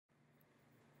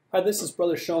Hi, this is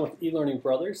Brother Sean with eLearning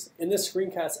Brothers. In this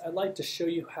screencast, I'd like to show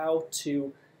you how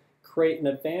to create an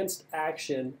advanced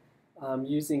action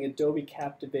using Adobe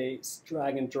Captivate's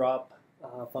drag and drop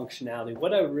functionality.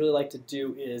 What I would really like to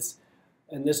do is,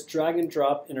 in this drag and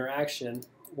drop interaction,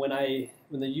 when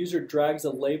the user drags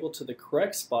a label to the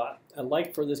correct spot, I'd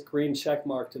like for this green check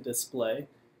mark to display.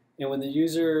 And when the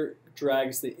user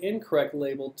drags the incorrect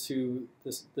label to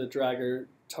the dragger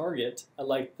target, I'd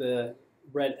like the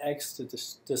red X to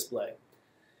display.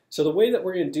 So the way that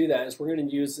we're going to do that is we're going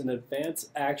to use an advanced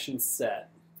action set.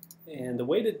 And the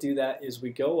way to do that is we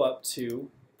go up to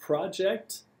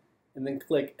Project and then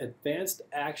click Advanced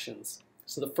Actions.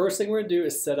 So the first thing we're going to do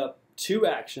is set up two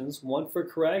actions, one for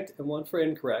correct and one for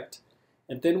incorrect.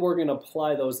 And then we're going to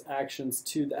apply those actions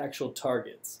to the actual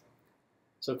targets.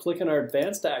 So click on our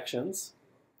Advanced Actions.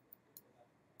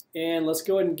 And let's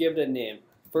go ahead and give it a name.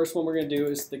 First one we're going to do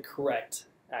is the correct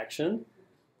action.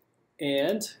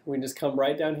 And we can just come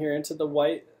right down here into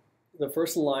the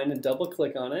first line and double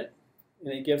click on it,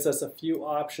 and it gives us a few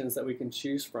options that we can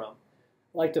choose from.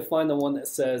 I like to find the one that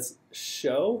says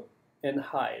show and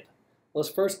hide. Let's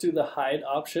first do the hide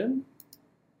option.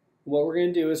 What we're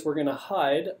going to do is we're going to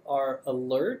hide our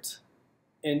alert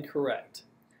incorrect.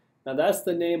 Now that's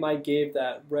the name I gave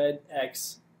that red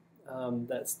X,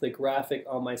 that's the graphic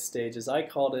on my stage, as I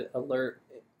called it alert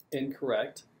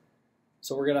incorrect.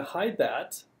 So we're going to hide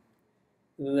that.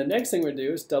 And then the next thing we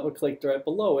do is double click right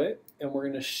below it, and we're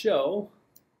going to show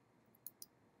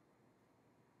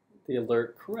the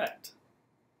alert correct.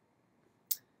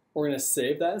 We're going to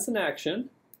save that as an action.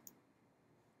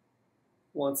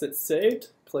 Once it's saved,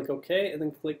 click OK and then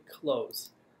click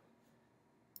Close.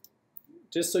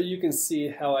 Just so you can see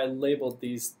how I labeled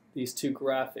these two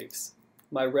graphics.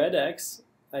 My red X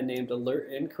I named alert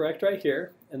incorrect right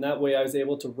here, and that way I was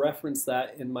able to reference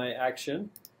that in my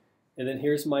action. And then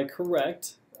here's my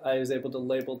correct. I was able to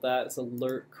label that as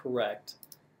alert correct.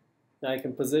 Now I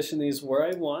can position these where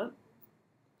I want.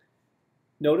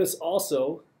 Notice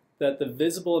also that the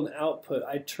visible and output,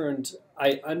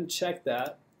 I unchecked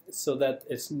that so that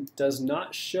it does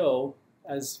not show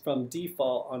as from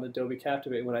default on Adobe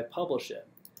Captivate when I publish it.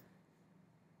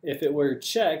 If it were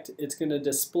checked, it's going to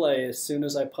display as soon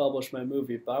as I publish my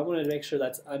movie, but I want to make sure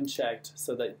that's unchecked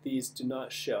so that these do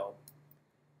not show.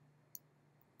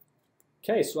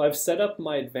 Okay, so I've set up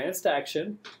my advanced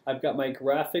action. I've got my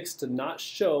graphics to not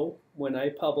show when I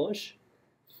publish,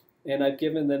 and I've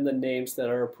given them the names that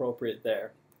are appropriate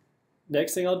there.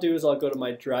 Next thing I'll do is I'll go to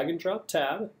my drag and drop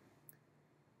tab.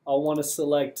 I'll want to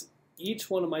select each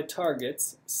one of my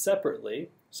targets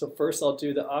separately. So first I'll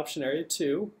do the option area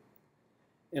 2,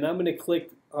 and I'm going to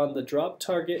click on the drop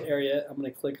target area. I'm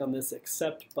going to click on this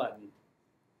accept button.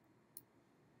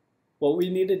 What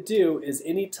we need to do is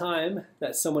anytime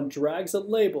that someone drags a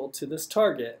label to this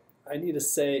target, I need to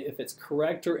say if it's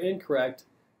correct or incorrect,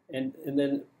 and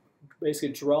then basically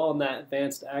draw on that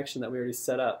advanced action that we already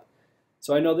set up.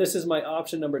 So I know this is my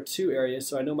option number 2 area,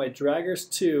 so I know my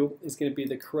draggers 2 is going to be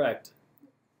the correct.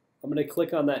 I'm going to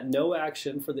click on that no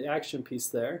action for the action piece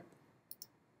there,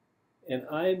 and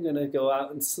I'm going to go out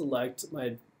and select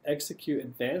my execute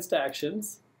advanced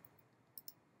actions,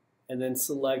 and then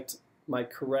select my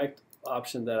correct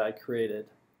option that I created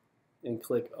and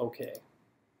click OK.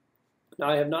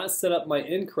 Now I have not set up my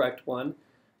incorrect one,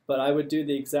 but I would do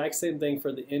the exact same thing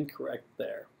for the incorrect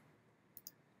there.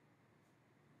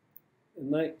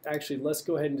 And let's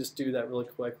go ahead and just do that really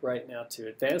quick right now too.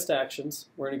 Advanced actions,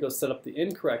 we're going to go set up the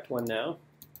incorrect one now.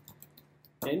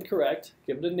 Incorrect,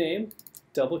 give it a name,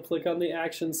 double click on the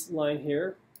actions line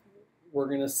here. We're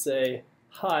going to say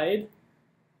hide.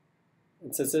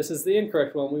 And since this is the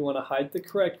incorrect one, we want to hide the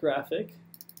correct graphic,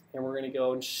 and we're going to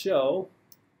go and show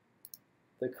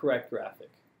the correct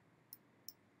graphic.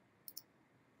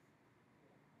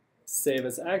 Save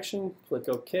as action, click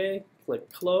OK,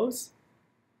 click Close.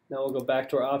 Now we'll go back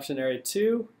to our option area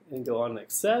 2 and go on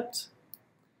accept.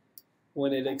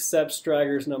 When it accepts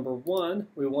draggers number 1,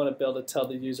 we want to be able to tell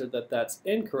the user that that's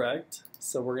incorrect,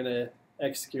 so we're going to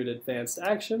execute advanced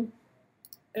action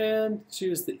and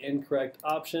choose the incorrect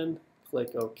option.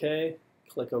 Click OK,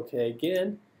 click OK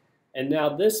again, and now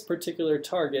this particular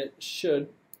target should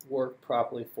work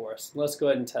properly for us. Let's go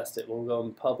ahead and test it. We'll go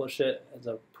and publish it as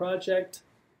a project.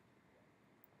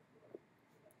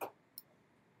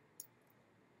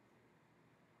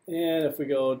 And if we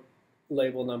go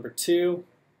label number 2,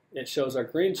 it shows our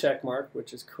green check mark,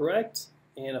 which is correct.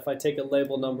 And if I take a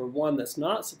label number 1 that's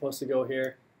not supposed to go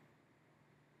here,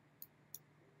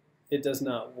 it does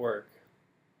not work.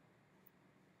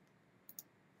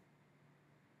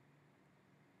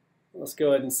 Let's go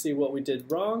ahead and see what we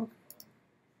did wrong.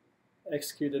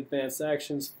 execute advanced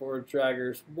actions for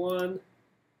draggers 1.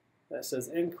 That says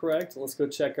incorrect. Let's go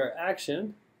check our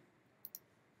action.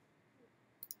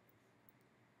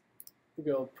 We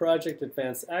go project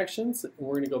advanced actions, and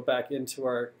we're going to go back into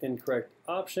our incorrect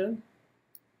option.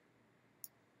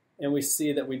 And we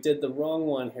see that we did the wrong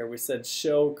one here. We said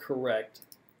show correct.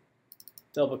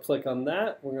 Double click on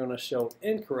that. We're going to show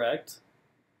incorrect.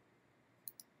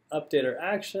 Update our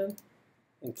action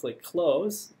and click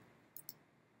close.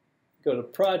 Go to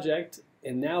project,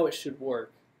 and now it should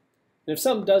work. And if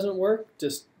something doesn't work,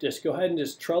 just go ahead and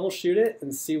just troubleshoot it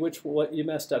and see what you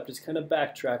messed up. Just kind of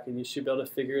backtrack and you should be able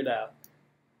to figure it out.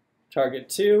 Target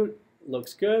 2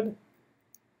 looks good.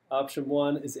 Option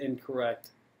 1 is incorrect.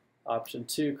 Option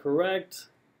 2 correct.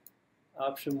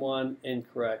 Option 1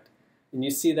 incorrect. And you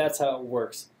see that's how it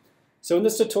works. So in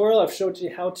this tutorial, I've showed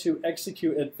you how to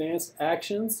execute advanced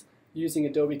actions using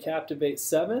Adobe Captivate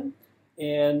 7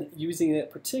 and using it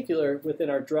in particular within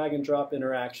our drag and drop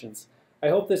interactions. I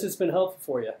hope this has been helpful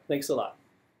for you. Thanks a lot.